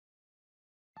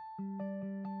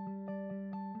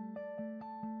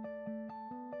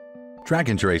Track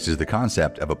and trace is the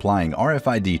concept of applying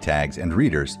RFID tags and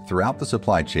readers throughout the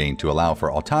supply chain to allow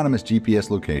for autonomous GPS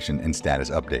location and status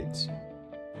updates.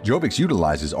 Jovix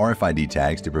utilizes RFID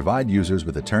tags to provide users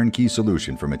with a turnkey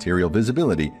solution for material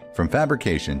visibility from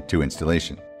fabrication to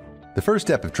installation. The first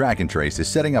step of track and trace is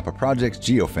setting up a project's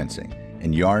geofencing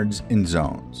in yards and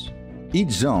zones.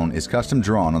 Each zone is custom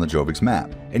drawn on the Jovix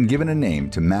map and given a name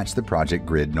to match the project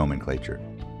grid nomenclature.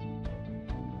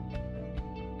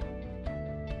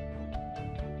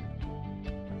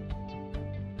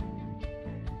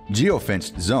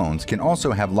 Geofenced zones can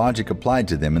also have logic applied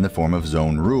to them in the form of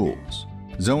zone rules.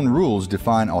 Zone rules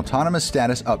define autonomous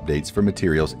status updates for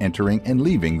materials entering and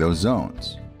leaving those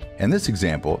zones. In this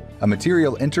example, a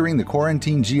material entering the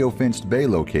quarantine geofenced bay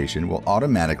location will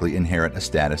automatically inherit a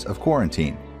status of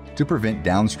quarantine to prevent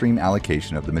downstream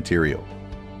allocation of the material.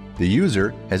 The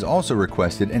user has also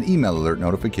requested an email alert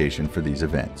notification for these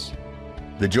events.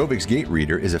 The Jovix Gate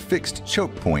Reader is a fixed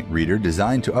choke point reader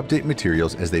designed to update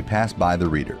materials as they pass by the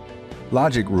reader.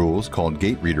 Logic rules, called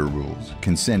Gate Reader rules,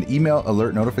 can send email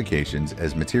alert notifications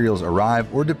as materials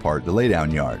arrive or depart the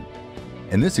laydown yard.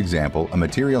 In this example, a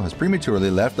material has prematurely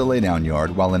left the laydown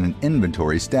yard while in an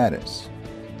inventory status.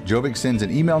 Jovic sends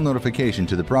an email notification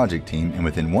to the project team, and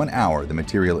within 1 hour the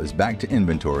material is back to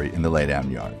inventory in the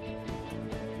laydown yard.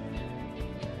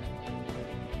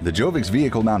 The Jovix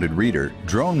vehicle-mounted reader,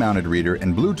 drone-mounted reader,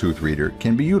 and Bluetooth reader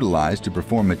can be utilized to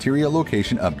perform material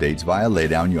location updates via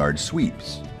laydown yard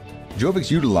sweeps.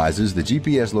 Jovix utilizes the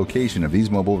GPS location of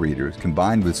these mobile readers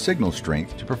combined with signal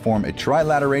strength to perform a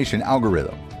trilateration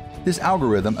algorithm. This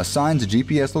algorithm assigns a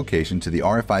GPS location to the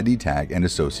RFID tag and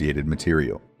associated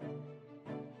material.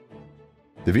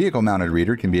 The vehicle-mounted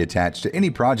reader can be attached to any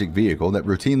project vehicle that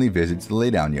routinely visits the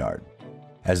laydown yard.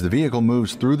 As the vehicle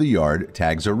moves through the yard,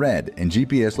 tags are read and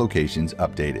GPS locations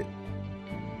updated.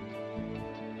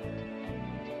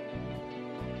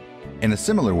 In a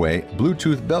similar way,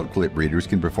 Bluetooth belt clip readers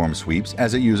can perform sweeps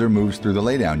as a user moves through the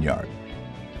laydown yard.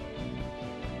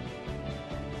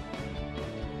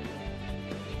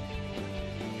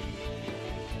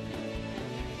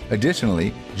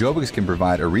 Additionally, Jovix can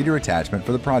provide a reader attachment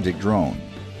for the project drone.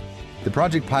 The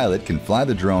project pilot can fly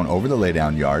the drone over the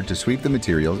laydown yard to sweep the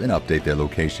materials and update their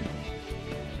location.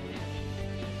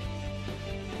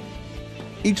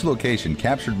 Each location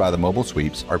captured by the mobile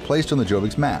sweeps are placed on the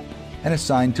Jovix map and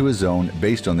assigned to a zone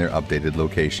based on their updated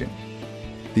location.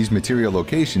 These material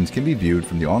locations can be viewed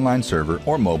from the online server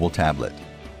or mobile tablet.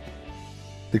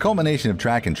 The culmination of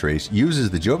track and trace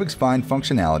uses the Jovix Find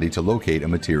functionality to locate a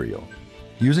material.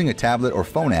 Using a tablet or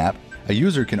phone app, a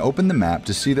user can open the map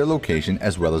to see their location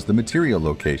as well as the material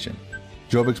location.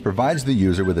 Jovix provides the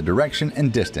user with a direction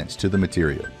and distance to the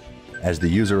material. As the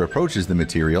user approaches the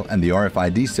material and the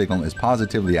RFID signal is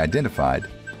positively identified,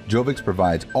 Jovix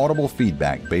provides audible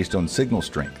feedback based on signal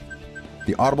strength.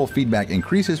 The audible feedback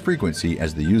increases frequency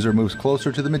as the user moves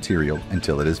closer to the material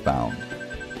until it is found.